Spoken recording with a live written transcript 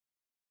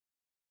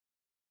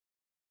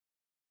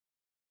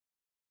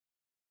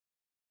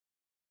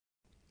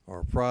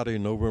Our Friday,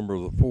 November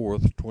the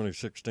 4th,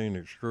 2016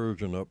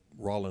 excursion up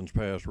Rollins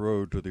Pass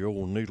Road to the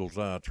old Needle's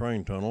Eye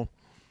train tunnel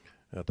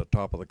at the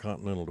top of the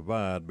Continental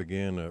Divide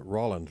began at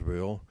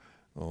Rollinsville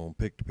on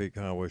Peak-to-Peak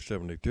Highway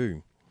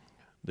 72.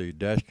 The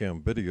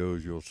dashcam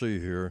videos you'll see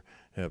here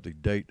have the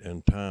date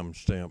and time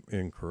stamp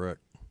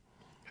incorrect.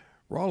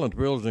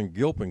 Rollinsville is in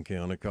Gilpin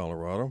County,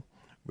 Colorado,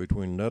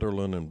 between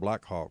Nederland and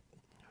Black Hawk.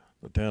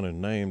 The town is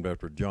named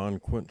after John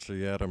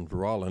Quincy Adams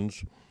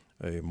Rollins,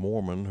 a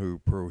Mormon who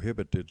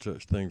prohibited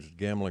such things as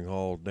gambling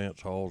halls,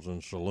 dance halls,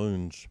 and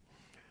saloons.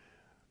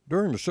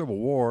 During the Civil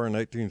War in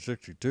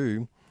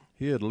 1862,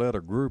 he had led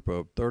a group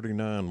of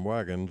 39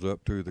 wagons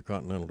up to the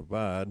Continental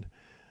Divide,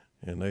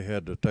 and they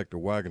had to take the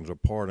wagons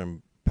apart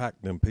and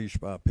pack them piece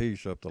by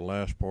piece up the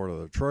last part of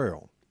the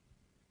trail.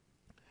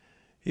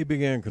 He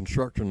began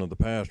construction of the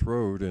pass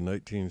road in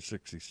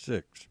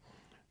 1866,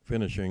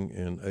 finishing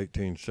in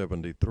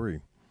 1873.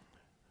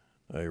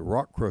 A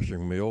rock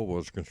crushing mill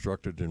was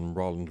constructed in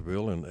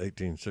Rollinsville in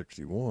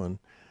 1861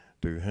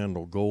 to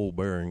handle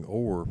gold-bearing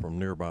ore from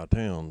nearby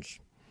towns.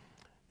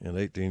 In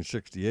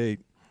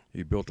 1868,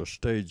 he built a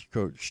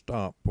stagecoach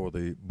stop for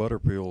the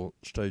Butterfield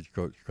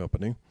Stagecoach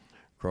Company,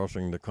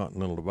 crossing the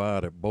Continental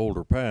Divide at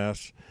Boulder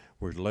Pass,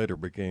 which later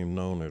became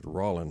known as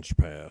Rollins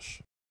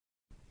Pass.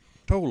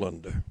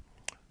 Tolland,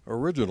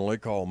 originally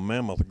called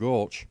Mammoth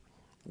Gulch,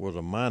 was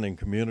a mining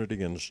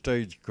community and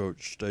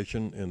stagecoach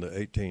station in the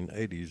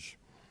 1880s.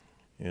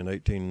 In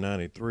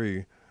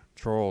 1893,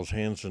 Charles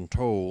Hanson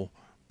Toll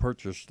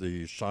purchased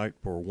the site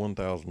for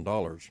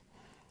 $1,000.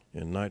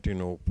 In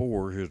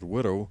 1904, his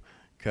widow,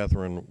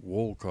 Catherine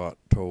Wolcott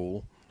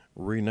Toll,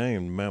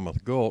 renamed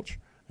Mammoth Gulch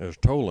as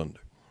Tolland,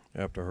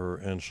 after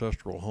her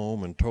ancestral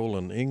home in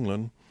Tolland,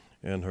 England,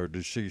 and her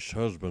deceased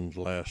husband's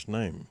last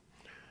name.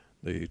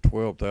 The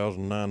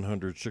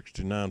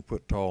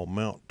 12,969-foot tall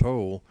Mount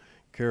Toll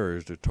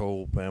carries the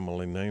Toll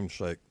family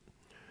namesake.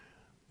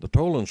 The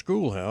Tolland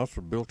Schoolhouse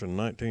was built in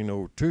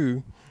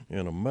 1902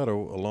 in a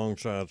meadow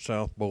alongside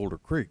South Boulder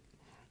Creek.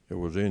 It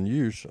was in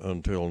use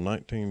until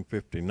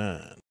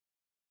 1959.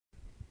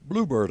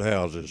 Bluebird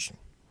houses.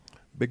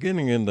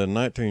 Beginning in the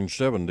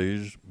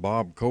 1970s,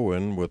 Bob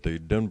Cohen with the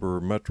Denver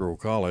Metro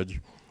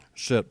College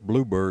set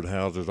bluebird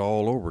houses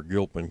all over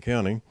Gilpin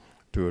County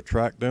to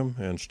attract them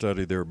and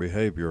study their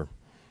behavior.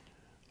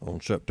 On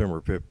September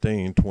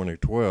 15,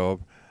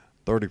 2012,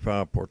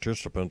 35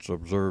 participants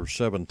observed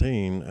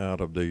 17 out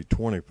of the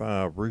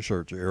 25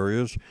 research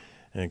areas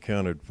and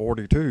counted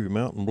 42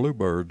 mountain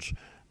bluebirds,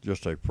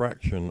 just a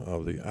fraction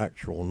of the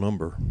actual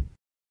number.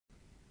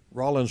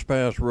 Rollins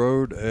Pass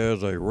Road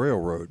as a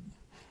railroad.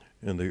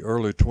 In the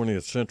early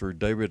 20th century,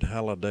 David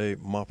Halliday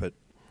Moffat,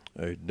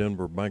 a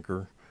Denver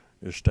banker,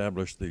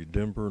 established the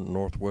Denver,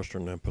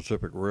 Northwestern, and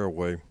Pacific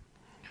Railway.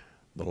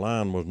 The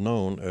line was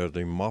known as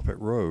the Moffat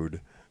Road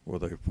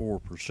with a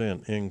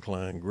 4%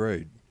 incline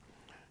grade.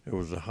 It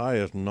was the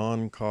highest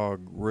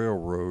non-cog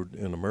railroad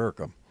in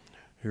America.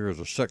 Here is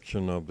a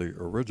section of the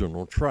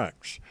original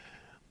tracks.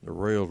 The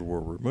rails were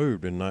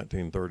removed in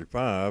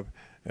 1935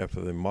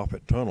 after the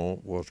Moffat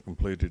Tunnel was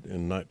completed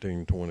in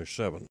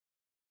 1927.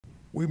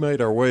 We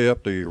made our way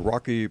up the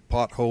rocky,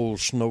 pothole,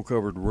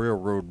 snow-covered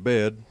railroad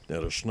bed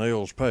at a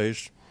snail's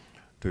pace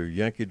to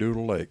Yankee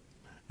Doodle Lake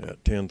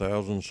at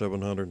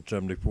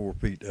 10,774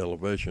 feet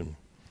elevation.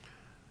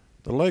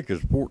 The lake is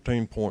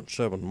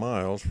 14.7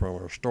 miles from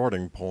our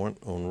starting point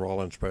on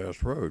Rollins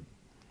Pass Road.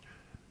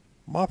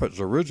 Moffat's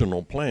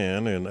original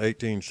plan in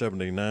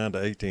 1879 to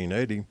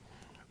 1880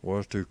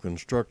 was to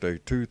construct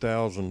a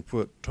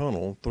 2,000-foot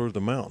tunnel through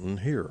the mountain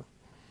here.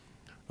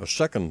 A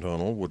second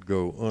tunnel would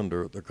go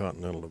under the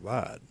Continental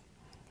Divide.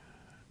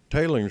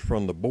 Tailings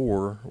from the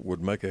bore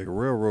would make a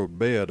railroad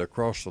bed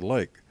across the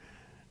lake,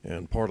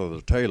 and part of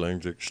the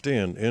tailings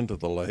extend into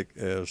the lake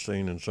as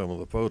seen in some of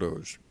the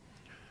photos.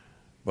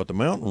 But the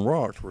mountain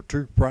rocks were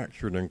too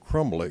fractured and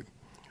crumbly,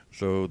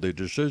 so the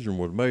decision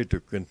was made to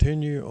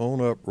continue on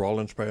up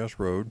Rollins Pass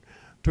Road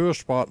to a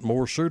spot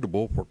more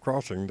suitable for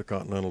crossing the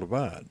Continental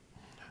Divide.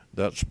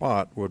 That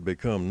spot would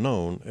become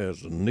known as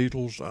the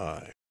Needle's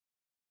Eye.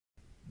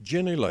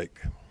 Jenny Lake.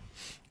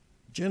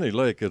 Jenny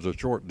Lake is a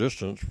short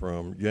distance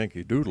from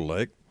Yankee Doodle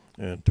Lake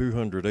and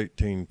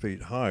 218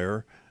 feet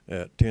higher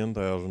at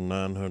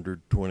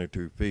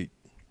 10,922 feet.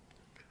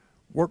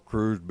 Work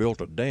crews built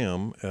a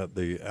dam at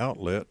the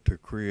outlet to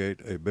create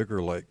a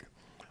bigger lake.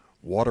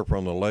 Water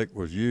from the lake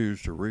was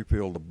used to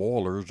refill the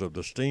boilers of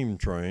the steam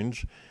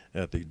trains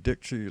at the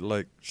Dixie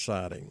Lake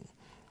siding.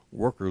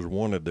 Workers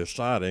wanted the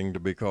siding to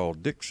be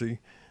called Dixie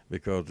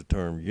because the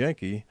term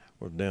Yankee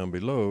was down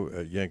below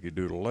at Yankee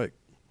Doodle Lake.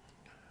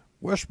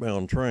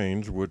 Westbound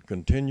trains would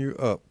continue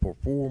up for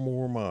 4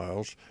 more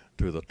miles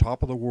to the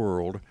top of the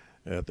world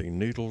at the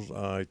Needle's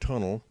Eye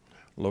Tunnel,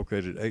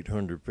 located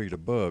 800 feet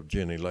above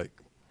Jenny Lake.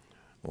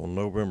 On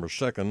November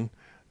 2nd,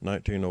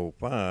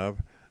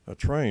 1905, a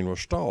train was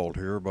stalled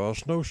here by a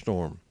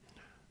snowstorm.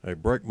 A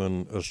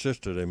brakeman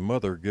assisted a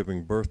mother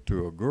giving birth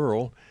to a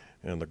girl,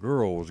 and the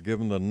girl was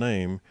given the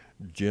name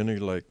Jenny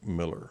Lake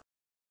Miller.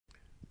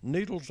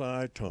 Needle's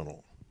Eye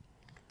Tunnel.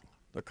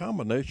 The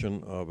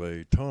combination of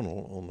a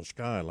tunnel on the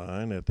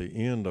skyline at the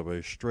end of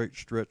a straight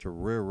stretch of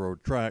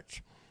railroad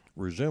tracks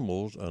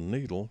resembles a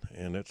needle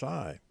in its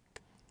eye.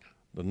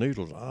 The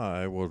needle's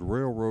eye was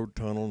Railroad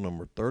Tunnel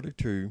number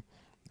 32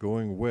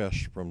 going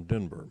west from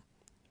Denver.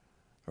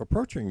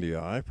 Approaching the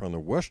eye from the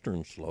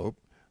western slope,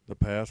 the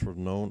pass was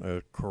known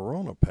as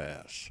Corona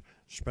Pass,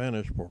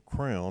 Spanish for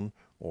crown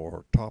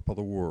or top of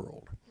the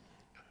world.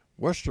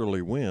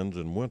 Westerly winds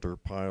in winter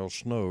pile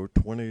snow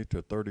 20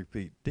 to 30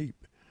 feet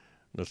deep,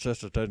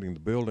 necessitating the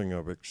building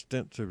of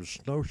extensive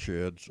snow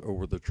sheds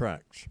over the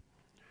tracks.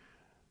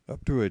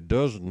 Up to a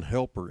dozen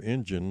helper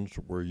engines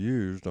were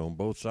used on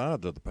both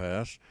sides of the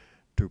pass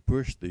to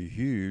push the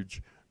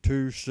huge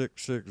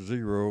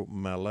 2660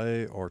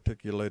 Mallet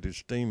articulated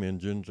steam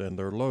engines and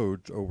their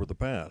loads over the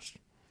pass.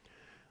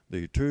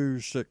 The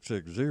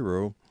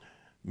 2660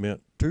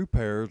 meant 2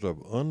 pairs of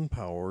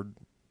unpowered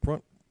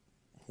front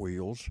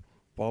wheels,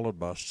 followed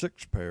by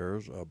 6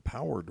 pairs of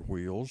powered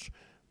wheels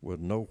with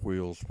no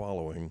wheels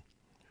following.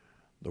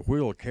 The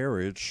wheel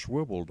carriage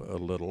swiveled a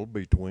little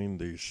between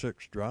the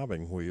 6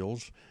 driving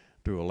wheels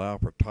to allow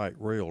for tight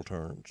rail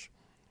turns.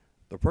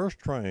 The first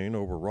train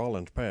over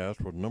Rollins Pass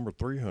was number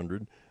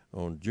 300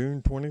 on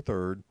June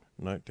 23,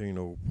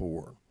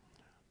 1904.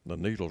 The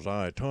Needle's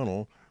Eye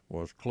Tunnel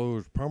was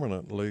closed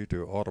permanently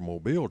to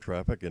automobile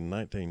traffic in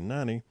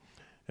 1990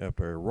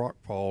 after a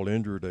rockfall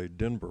injured a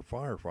Denver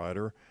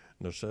firefighter,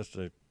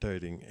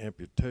 necessitating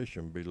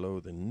amputation below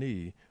the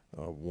knee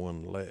of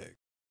one leg.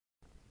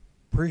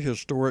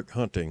 Prehistoric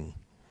hunting.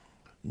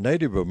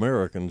 Native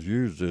Americans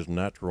used this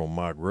natural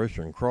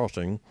migration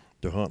crossing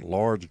to hunt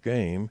large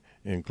game,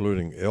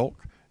 including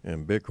elk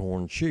and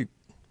bighorn sheep.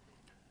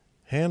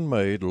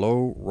 Handmade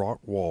low rock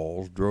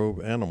walls drove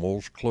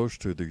animals close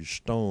to the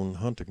stone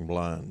hunting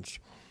blinds.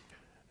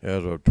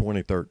 As of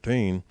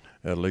 2013,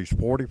 at least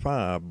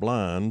 45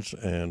 blinds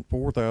and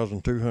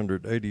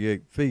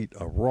 4,288 feet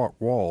of rock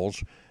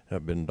walls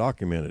have been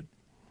documented.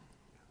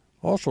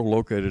 Also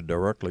located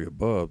directly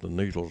above the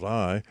Needle's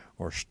Eye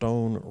are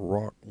stone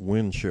rock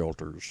wind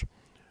shelters.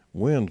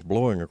 Winds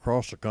blowing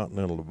across the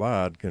Continental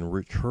Divide can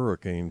reach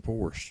hurricane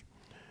force.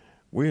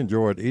 We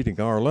enjoyed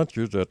eating our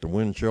lunches at the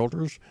wind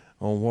shelters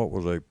on what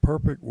was a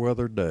perfect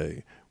weather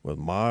day with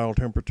mild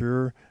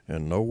temperature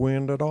and no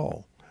wind at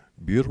all.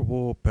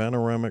 Beautiful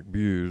panoramic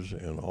views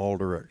in all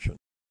directions.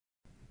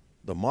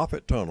 The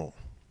Moffat Tunnel.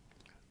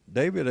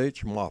 David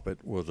H.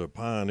 Moffat was a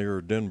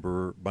pioneer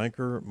Denver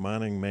banker,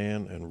 mining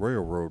man, and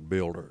railroad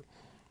builder,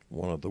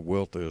 one of the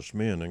wealthiest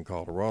men in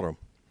Colorado.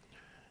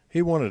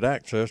 He wanted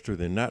access to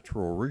the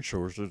natural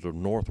resources of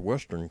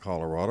northwestern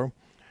Colorado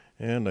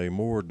and a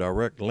more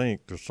direct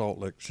link to Salt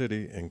Lake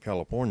City in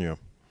California.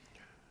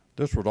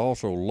 This would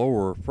also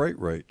lower freight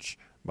rates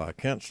by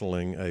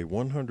canceling a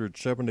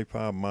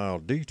 175-mile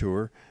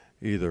detour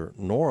either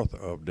north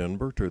of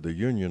Denver to the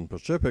Union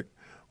Pacific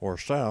or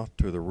south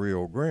to the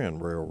Rio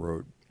Grande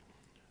Railroad.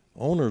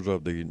 Owners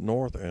of the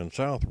north and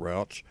south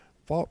routes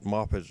fought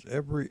Moffat's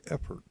every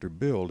effort to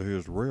build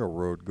his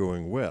railroad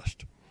going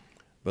west,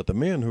 but the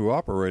men who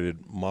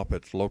operated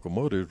Moffat's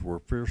locomotives were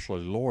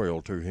fiercely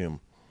loyal to him.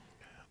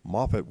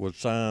 Moffat would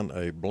sign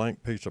a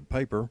blank piece of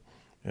paper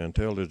and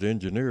tell his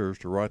engineers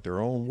to write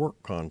their own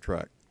work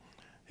contract.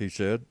 He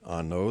said,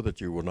 "I know that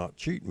you will not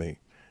cheat me,"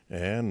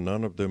 and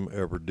none of them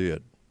ever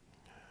did.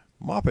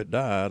 Moffat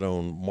died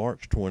on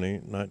March 20,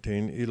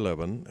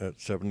 1911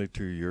 at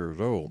 72 years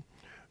old,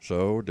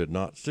 so did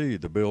not see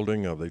the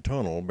building of the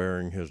tunnel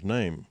bearing his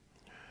name.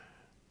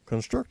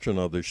 Construction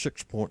of the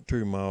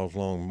 6.2 miles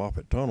long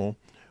Moffat Tunnel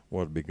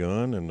was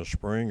begun in the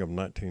spring of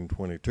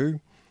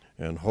 1922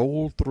 and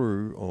holed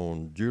through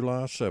on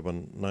July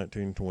 7,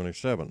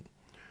 1927.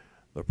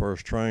 The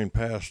first train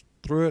passed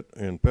through it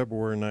in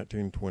February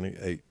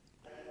 1928.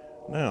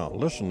 Now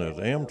listen as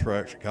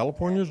Amtrak's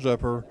California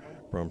Zephyr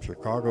from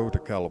Chicago to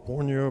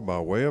California by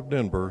way of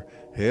Denver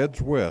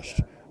heads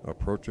west,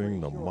 approaching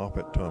the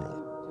Moffat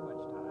Tunnel.